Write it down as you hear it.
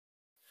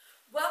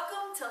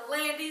Welcome to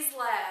Landy's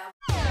Lab.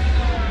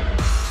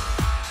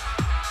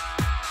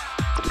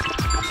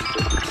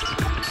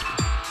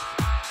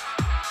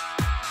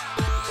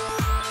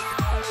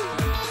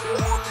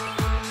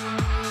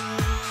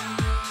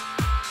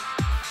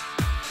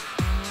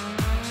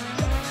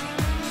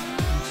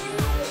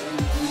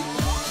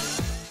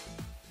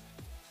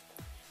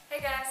 Hey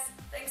guys,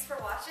 thanks for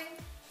watching.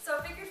 So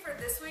I figured for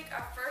this week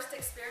our first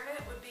experiment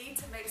would be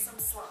to make some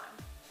slime.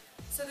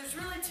 So there's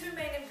really two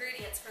main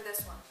ingredients for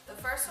this one. The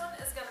first one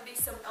is going to be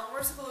some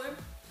Elmer's glue,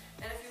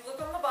 and if you look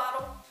on the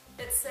bottle,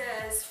 it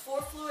says 4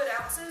 fluid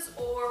ounces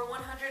or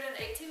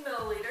 118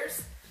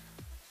 milliliters,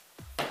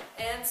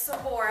 and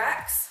some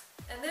borax.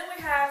 And then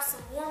we have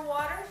some warm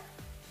water,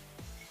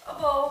 a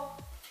bowl,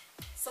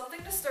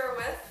 something to stir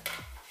with,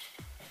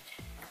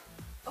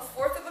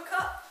 1/4 of a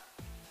cup,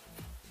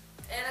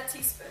 and a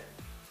teaspoon.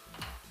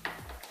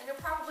 And you'll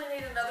probably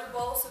need another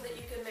bowl so that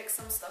you can mix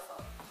some stuff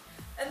up.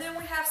 And then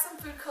we have some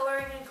food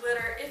coloring and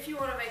glitter if you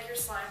want to make your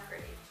slime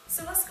pretty.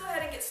 So let's go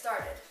ahead and get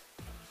started.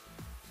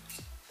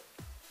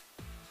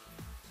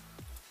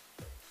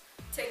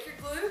 Take your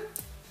glue,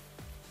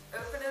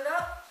 open it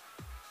up,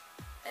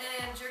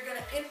 and you're going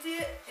to empty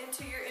it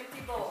into your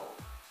empty bowl.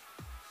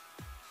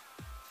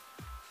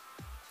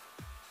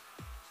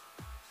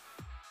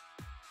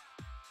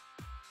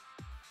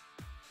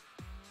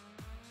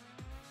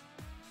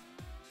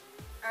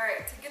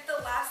 Alright, to get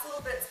the last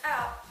little bits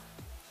out,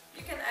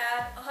 you can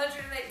add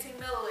 118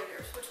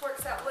 milliliters, which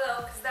works out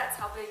well because that's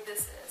how big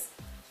this is.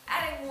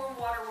 Adding warm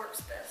water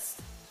works best.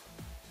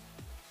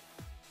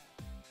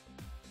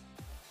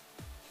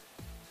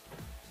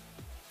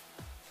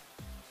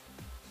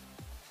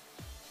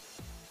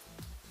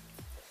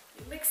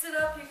 You mix it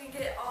up, you can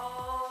get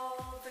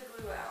all the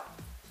glue out.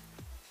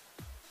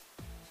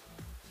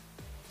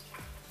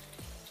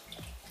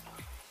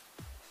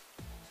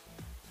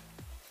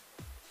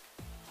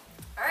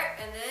 Alright,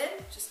 and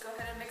then just go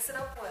ahead and mix it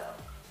up well.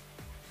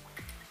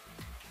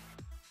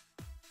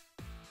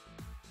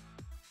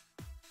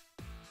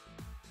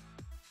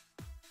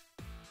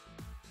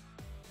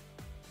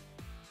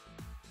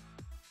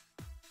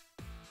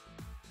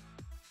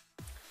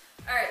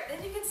 Alright,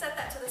 then you can set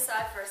that to the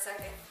side for a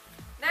second.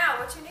 Now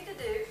what you need to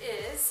do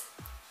is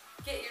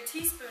get your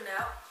teaspoon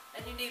out,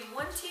 and you need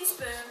 1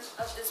 teaspoon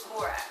of this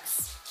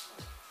borax.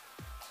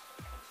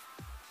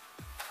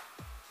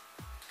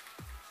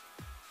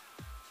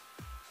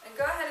 And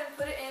go ahead and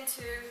put it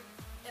into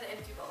an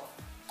empty bowl.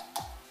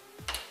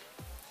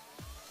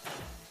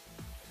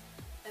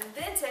 And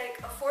then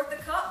take 1/4 a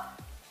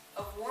cup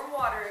of warm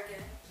water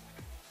again.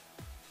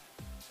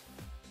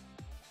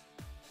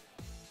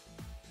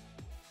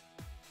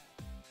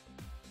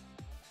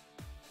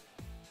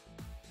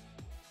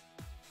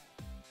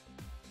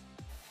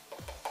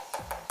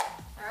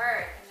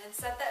 Alright, and then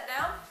set that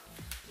down.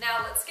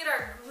 Now let's get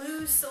our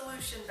glue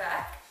solution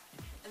back.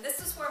 And this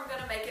is where I'm going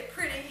to make it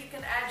pretty. You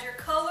can add your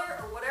color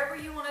or whatever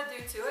you want to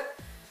do to it.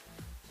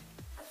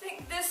 I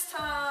think this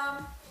time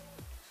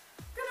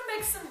I'm going to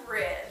make some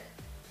red.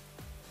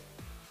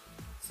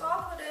 So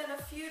I'll put in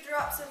a few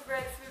drops of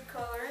red food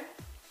coloring.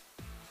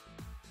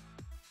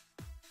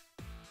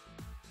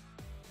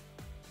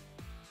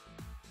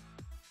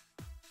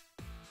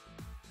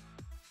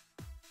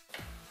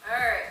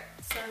 Alright,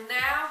 so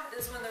now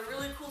is when the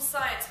really cool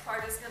science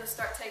part is going to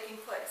start taking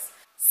place.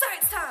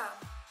 Science time!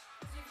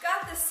 You've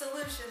got this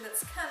solution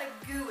that's kind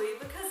of gooey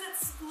because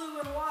it's glue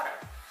and water.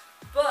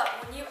 But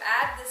when you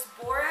add this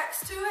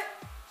borax to it,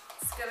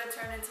 it's going to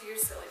turn into your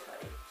silly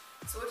putty.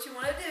 So what you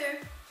want to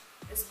do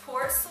is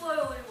pour it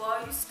slowly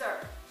while you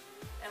stir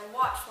and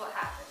watch what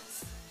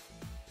happens.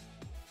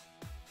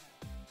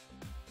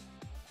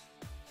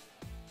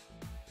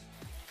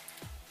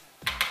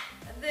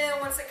 And then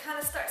once it kind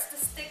of starts to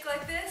stick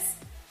like this,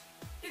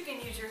 you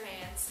can use your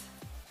hands.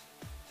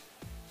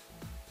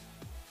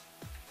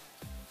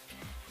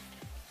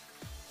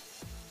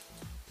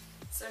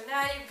 So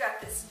now you've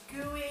got this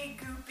gooey,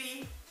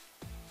 goopy,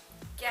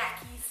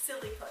 gacky,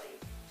 silly putty.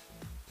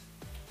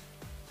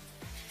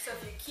 So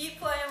if you keep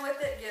playing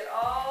with it, get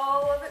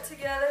all of it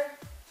together,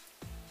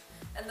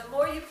 and the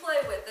more you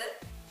play with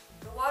it,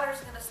 the water's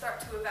going to start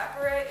to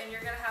evaporate and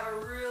you're going to have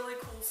a really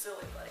cool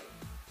silly putty.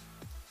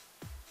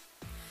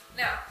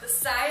 Now, the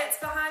science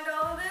behind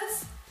all of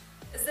this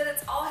is that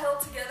it's all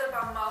held together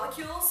by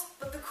molecules,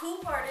 but the cool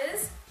part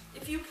is,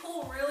 if you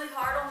pull really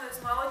hard on those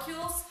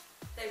molecules,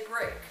 they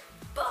break.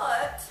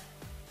 But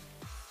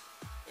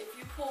if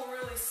you pull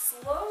really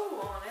slow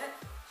on it,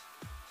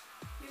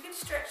 you can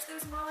stretch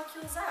those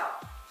molecules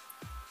out.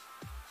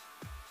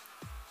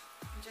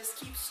 And just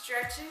keep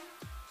stretching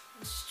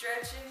and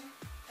stretching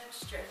and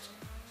stretching.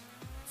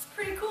 It's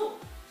pretty cool.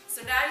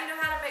 So now you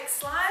know how to make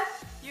slime.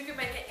 You can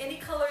make it any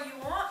color you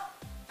want.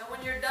 And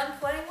when you're done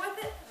playing with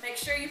it, make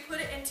sure you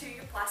put it into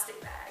your plastic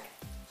bag.